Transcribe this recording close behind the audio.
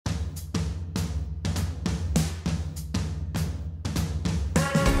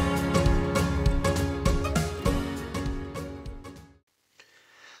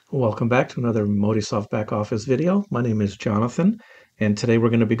Welcome back to another Modisoft back office video. My name is Jonathan, and today we're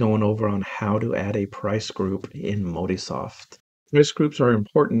going to be going over on how to add a price group in Modisoft. Price groups are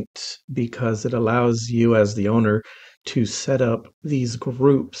important because it allows you as the owner to set up these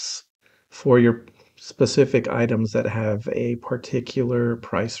groups for your specific items that have a particular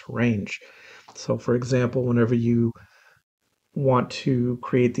price range. So for example, whenever you want to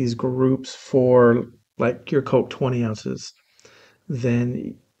create these groups for like your Coke 20 ounces,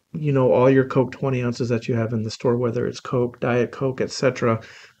 then all your Coke 20 ounces that you have in the store, whether it's Coke, Diet Coke, etc.,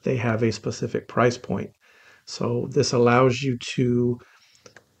 they have a specific price point. So this allows you to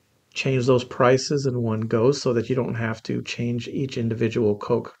change those prices in one go so that you don't have to change each individual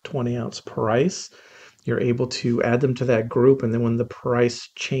Coke 20 ounce price. You're able to add them to that group, and then when the price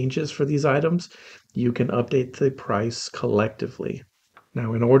changes for these items, you can update the price collectively.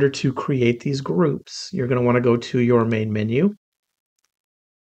 Now, in order to create these groups, you're going to want to go to your main menu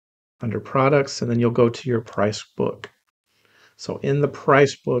under products, and then you'll go to your price book. So in the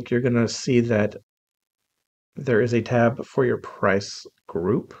price book, you're going to see that there is a tab for your price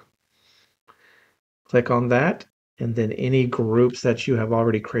group. Click on that, and then any groups that you have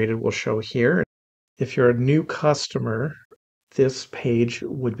already created will show here. If you're a new customer, this page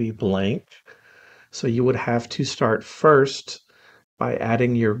would be blank. So you would have to start first by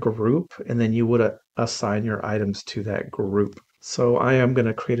adding your group, and then you would assign your items to that group. So I am going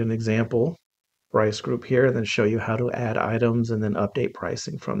to create an example price group here and then show you how to add items and then update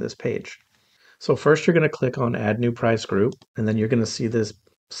pricing from this page. So first you're going to click on add new price group, and then you're going to see this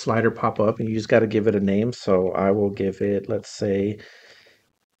slider pop up, and you just got to give it a name. So I will give it, let's say,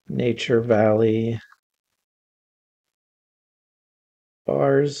 Nature Valley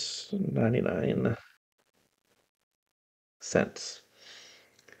bars 99 cents.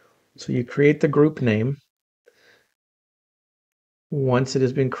 So you create the group name. Once it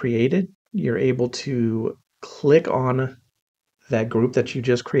has been created, you're able to click on that group that you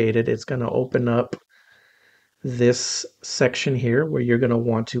just created. It's going to open up this section here where you're going to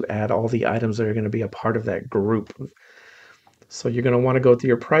want to add all the items that are going to be a part of that group. So you're going to want to go through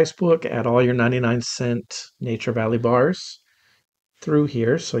your price book, add all your 99-cent Nature Valley bars through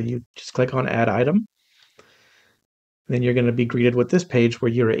here. So you just click on add item. Then you're going to be greeted with this page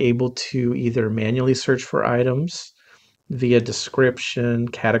where you're able to either manually search for items via description,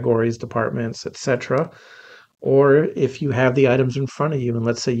 categories, departments, etc. Or if you have the items in front of you, and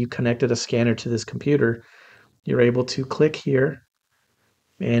let's say you connected a scanner to this computer, you're able to click here.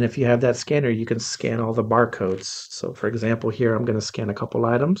 And if you have that scanner, you can scan all the barcodes. So for example, here I'm going to scan a couple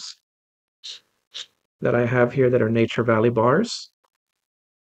items that I have here that are Nature Valley bars.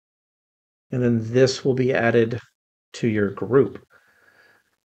 And then this will be added to your group.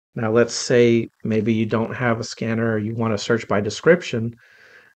 Now let's say maybe you don't have a scanner or you want to search by description.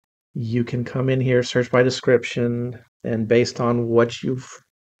 You can come in here, search by description, and based on what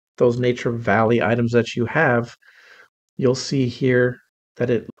those Nature Valley items that you have, you'll see here that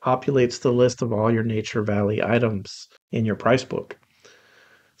it populates the list of all your Nature Valley items in your price book.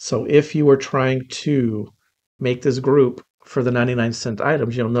 So if you were trying to make this group for the 99-cent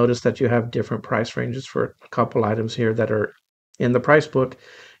items, you'll notice that you have different price ranges for a couple items here that are in the price book.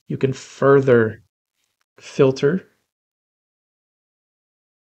 You can further filter,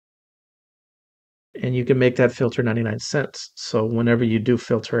 and you can make that filter 99 cents. So whenever you do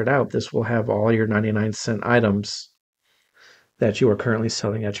filter it out, this will have all your 99-cent items that you are currently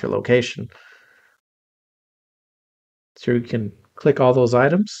selling at your location. So you can click all those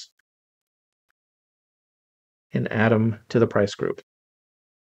items and add them to the price group.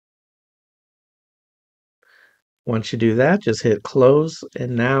 Once you do that, just hit close,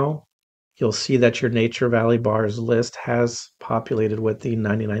 and now you'll see that your Nature Valley bars list has populated with the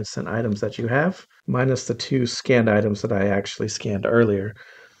 99-cent items that you have, minus the 2 scanned items that I actually scanned earlier.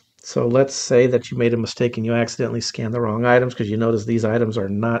 So let's say that you made a mistake and you accidentally scanned the wrong items because you notice these items are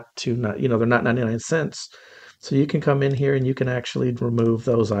they're not 99 cents. So you can come in here and you can actually remove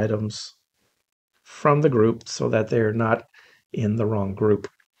those items from the group so that they're not in the wrong group.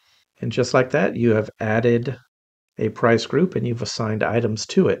 And just like that, you have added a price group and you've assigned items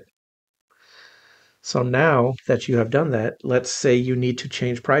to it. So now that you have done that, let's say you need to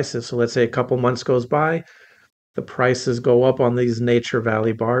change prices. So let's say a couple months goes by, the prices go up on these Nature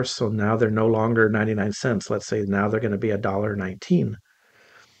Valley bars, so now they're no longer 99 cents. Let's say now they're going to be $1.19.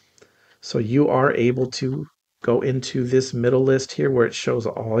 So you are able to go into this middle list here where it shows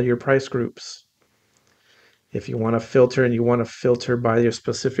all your price groups. If you want to filter and you want to filter by your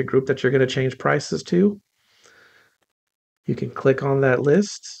specific group that you're going to change prices to, you can click on that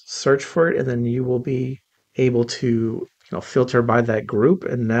list, search for it, and then you will be able to filter by that group,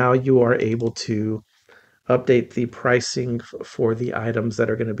 and now you are able to update the pricing for the items that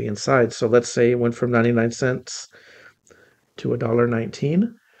are going to be inside. So let's say it went from 99 cents to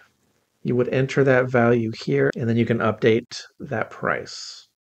 $1.19. You would enter that value here, and then you can update that price.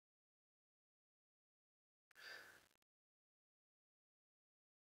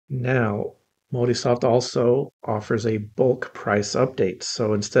 Now, Modisoft also offers a bulk price update.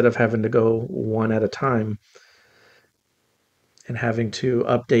 So instead of having to go one at a time and having to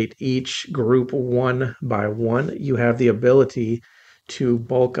update each group one by one, you have the ability to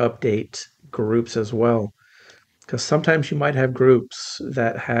bulk update groups as well. Because sometimes you might have groups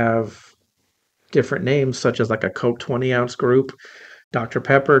that have different names, such as like a Coke 20-ounce group, Dr.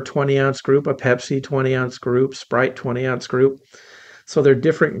 Pepper 20-ounce group, a Pepsi 20-ounce group, Sprite 20-ounce group. So they're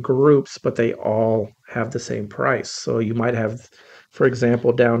different groups, but they all have the same price. So you might have, for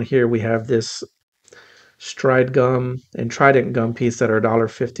example, down here we have this Stride gum and Trident gum piece that are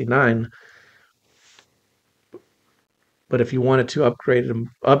 $1.59. But if you wanted to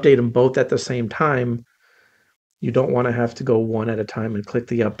update them both at the same time, you don't want to have to go one at a time and click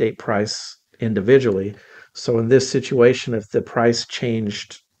the update price individually. So in this situation, if the price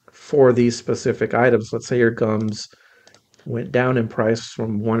changed for these specific items, let's say your gums went down in price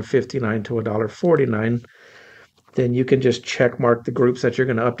from $1.59 to $1.49, then you can just check mark the groups that you're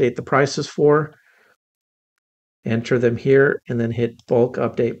going to update the prices for, enter them here, and then hit bulk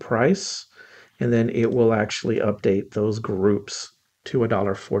update price, and then it will actually update those groups to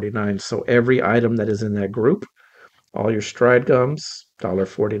 $1.49. So every item that is in that group, all your Stride gums,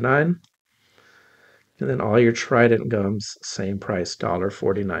 $1.49, and then all your Trident gums, same price,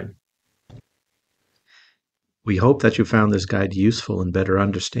 $1.49. We hope that you found this guide useful in better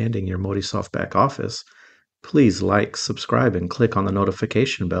understanding your Modisoft back office. Please like, subscribe, and click on the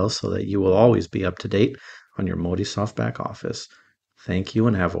notification bell so that you will always be up to date on your Modisoft back office. Thank you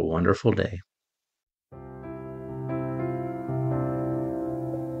and have a wonderful day.